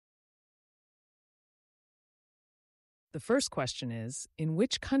The first question is, in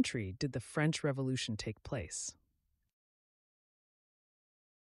which country did the French Revolution take place?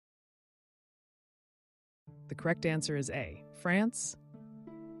 The correct answer is A, France.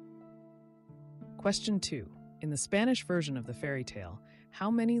 Question 2. In the Spanish version of the fairy tale, how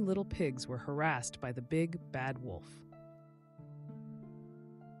many little pigs were harassed by the big bad wolf?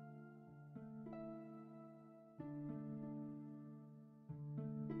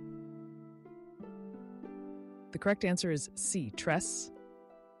 The correct answer is C, tres.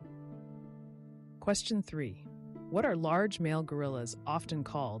 Question 3. What are large male gorillas often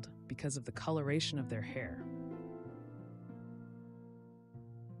called because of the coloration of their hair?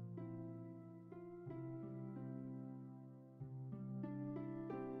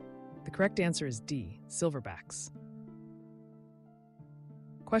 The correct answer is D, silverbacks.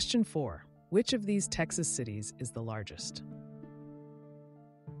 Question 4. Which of these Texas cities is the largest?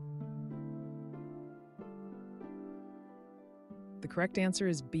 The correct answer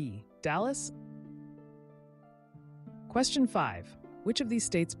is B, Dallas. Question 5. Which of these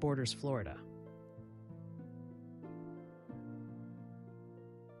states borders Florida?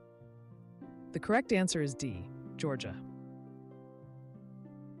 The correct answer is D, Georgia.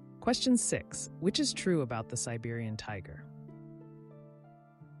 Question 6. Which is true about the Siberian tiger?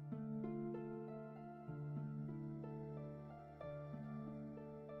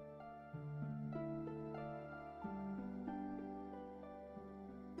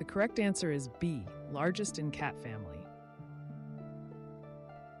 The correct answer is B, largest in cat family.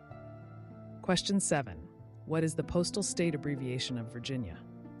 Question 7. What is the postal state abbreviation of Virginia?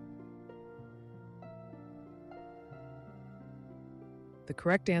 The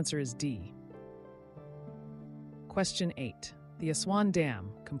correct answer is D. Question 8. The Aswan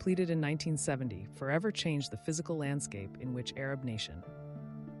Dam, completed in 1970, forever changed the physical landscape in which Arab nation?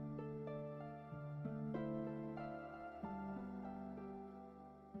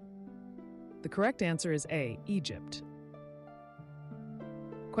 The correct answer is A, Egypt.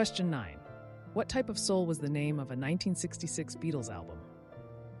 Question 9. What type of soul was the name of a 1966 Beatles album?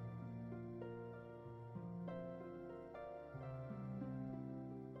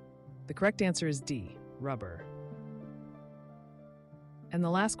 The correct answer is D, rubber. And the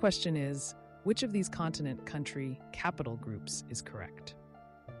last question is, which of these continent country capital groups is correct?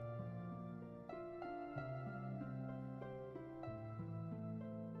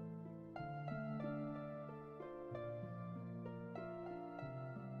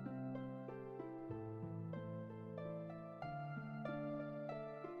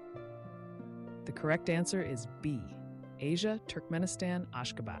 The correct answer is B, Asia, Turkmenistan,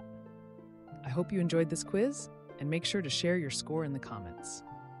 Ashgabat. I hope you enjoyed this quiz, and make sure to share your score in the comments.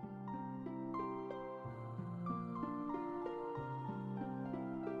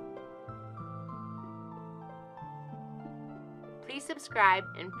 Please subscribe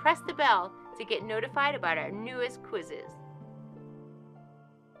and press the bell to get notified about our newest quizzes.